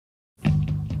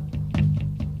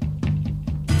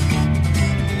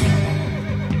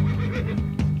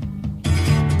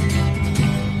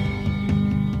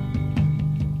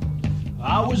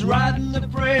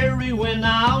cavalry when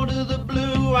out of the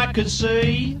blue I could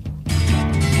see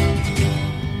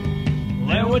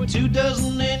there were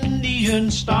 24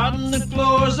 Indians starting to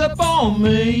close up on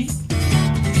me.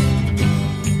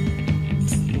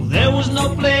 There was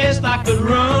no place I could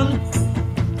run,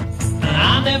 and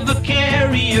I never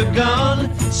carry a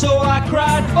gun, so I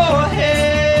cried for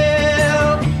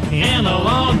help. And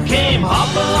along came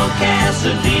Hopalong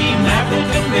Cassidy,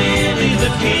 Maverick and Billy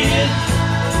the Kid.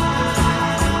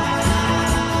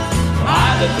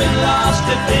 I'd have been lost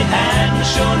if they hadn't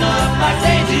shown up like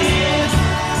they did.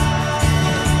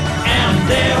 And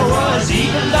there was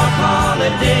even Doc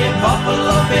Holliday,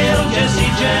 Buffalo Bill,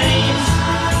 Jesse James,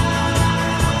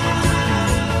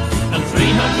 and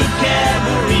 300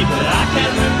 cavalry, but I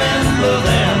can't remember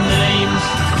their names.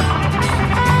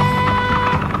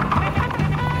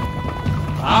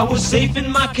 I was safe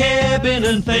in my cabin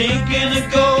and thinking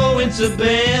of going to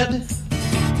bed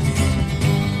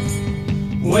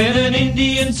when an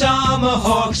Indian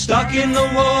tomahawk stuck in the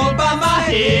wall by my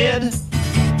head.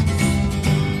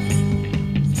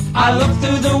 I looked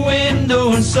through the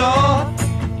window and saw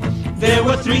there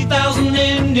were 3,000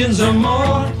 Indians or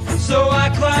more, so I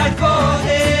cried for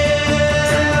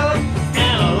help.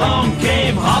 And along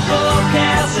came Hopalong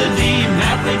Cassidy,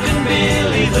 Maverick and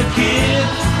Billy the Kid.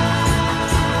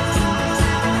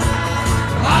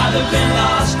 I'd have been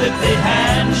lost if they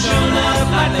hadn't shown up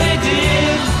like they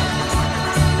did.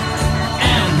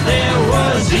 And there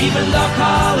was even Doc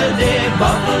Holliday,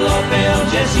 Buffalo Bill,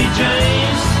 Jesse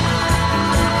James,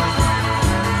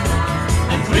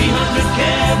 and 300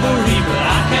 cavalry, but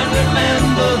I can't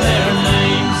remember their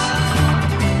names.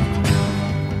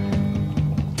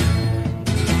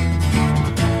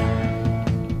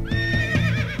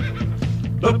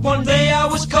 But one day I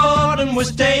was caught and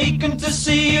was taken to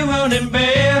see a running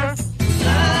bear.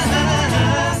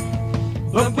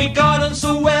 But we got on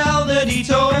so well that he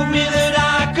told me that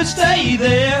I could stay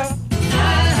there.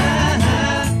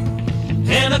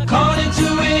 And according to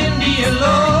Indian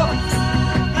law,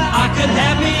 I could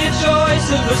have me a choice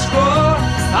of a score.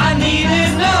 I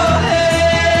needed no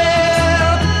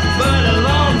help. But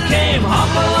along came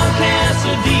Hopalong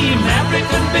Cassidy,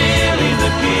 Maverick and Billy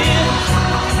the Kid.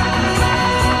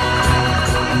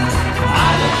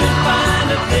 I'd have been fine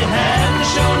if they hadn't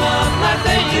shown up like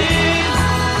they did.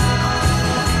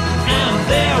 And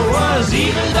there was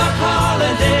even Doc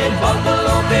Holliday,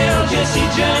 Buffalo Bill, Jesse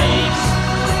James,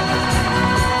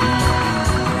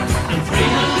 and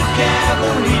 300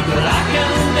 cavalry, but I